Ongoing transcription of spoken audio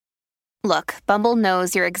Look, Bumble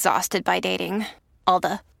knows you're exhausted by dating. All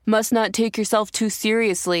the must not take yourself too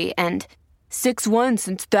seriously and 6'1"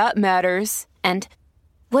 since that matters. And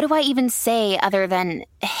what do I even say other than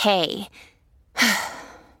hey?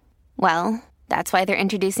 Well, that's why they're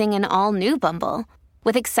introducing an all-new Bumble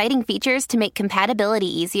with exciting features to make compatibility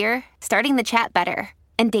easier, starting the chat better,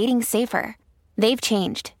 and dating safer. They've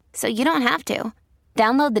changed, so you don't have to.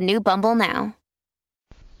 Download the new Bumble now.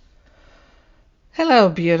 Hello,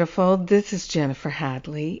 beautiful. This is Jennifer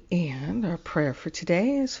Hadley, and our prayer for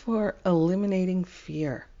today is for eliminating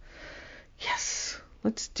fear. Yes,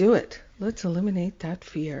 let's do it. Let's eliminate that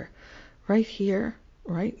fear right here,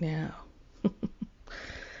 right now.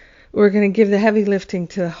 We're going to give the heavy lifting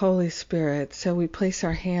to the Holy Spirit, so we place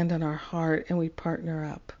our hand on our heart and we partner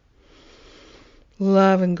up.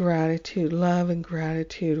 Love and gratitude,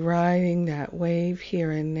 riding that wave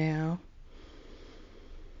here and now.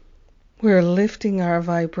 We're lifting our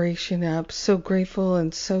vibration up, so grateful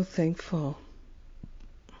and so thankful.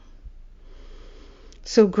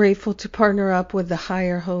 So grateful to partner up with the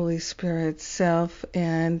higher Holy Spirit self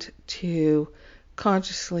and to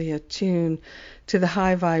consciously attune to the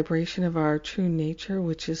high vibration of our true nature,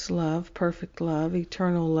 which is love, perfect love,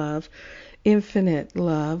 eternal love, infinite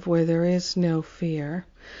love, where there is no fear.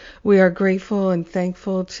 We are grateful and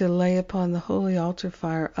thankful to lay upon the holy altar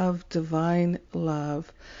fire of divine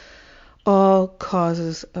love all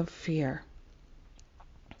causes of fear.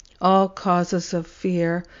 All causes of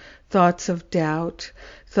fear, thoughts of doubt,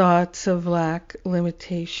 thoughts of lack,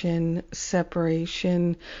 limitation,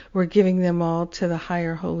 separation. We're giving them all to the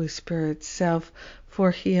higher Holy Spirit self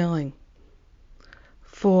for healing,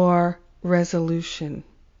 for resolution.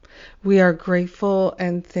 We are grateful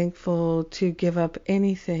and thankful to give up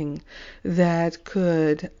anything that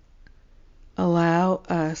could allow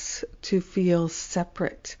us to feel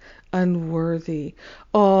separate, unworthy.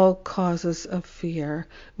 All causes of fear,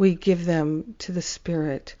 we give them to the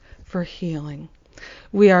Spirit for healing.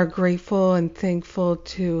 We are grateful and thankful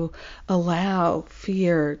to allow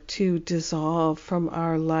fear to dissolve from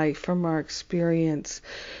our life, from our experience.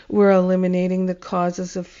 We're eliminating the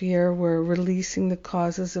causes of fear. We're releasing the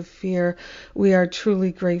causes of fear. We are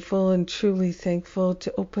truly grateful and truly thankful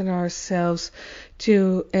to open ourselves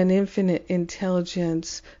to an infinite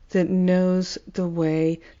intelligence that knows the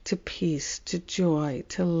way to peace, to joy,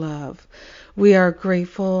 to love. We are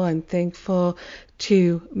grateful and thankful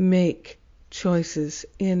to make choices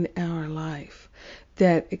in our life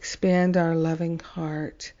that expand our loving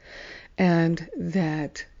heart and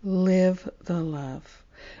that live the love.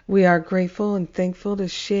 We are grateful and thankful to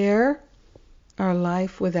share our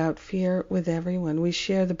life without fear with everyone. We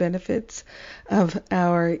share the benefits of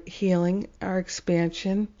our healing, our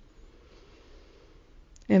expansion,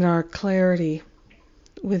 and our clarity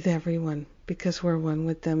with everyone because we're one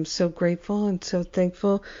with them. So grateful and so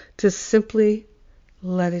thankful to simply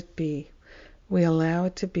let it be. We allow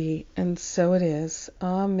it to be, and so it is.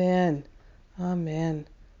 Amen. Amen.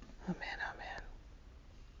 Amen. Amen.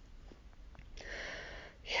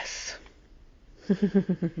 Yes.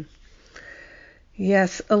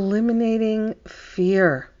 Yes, eliminating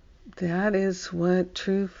fear. That is what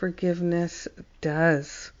true forgiveness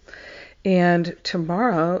does. And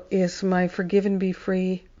tomorrow is my Forgive and Be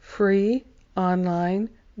free online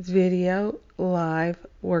video live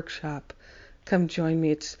workshop. Come join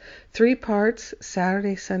me. It's 3 parts,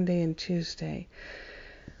 Saturday, Sunday, and Tuesday.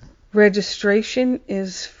 Registration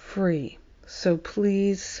is free, so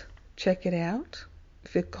please check it out.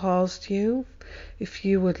 If it calls to you, if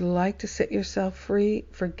you would like to set yourself free,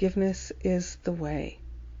 forgiveness is the way.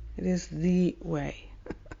 It is the way.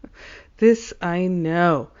 This I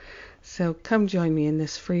know. So come join me in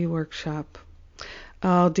this free workshop.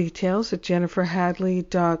 All details at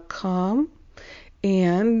jenniferhadley.com.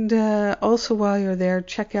 And also while you're there,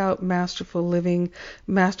 check out Masterful Living.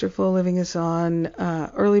 Masterful Living is on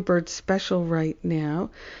early bird special right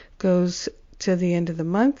now. Goes to the end of the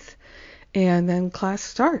month, and then class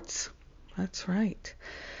starts. That's right.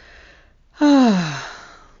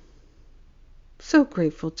 So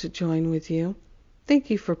grateful to join with you.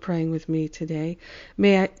 Thank you for praying with me today.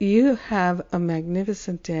 May you have a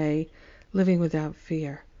magnificent day living without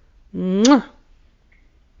fear. Mwah!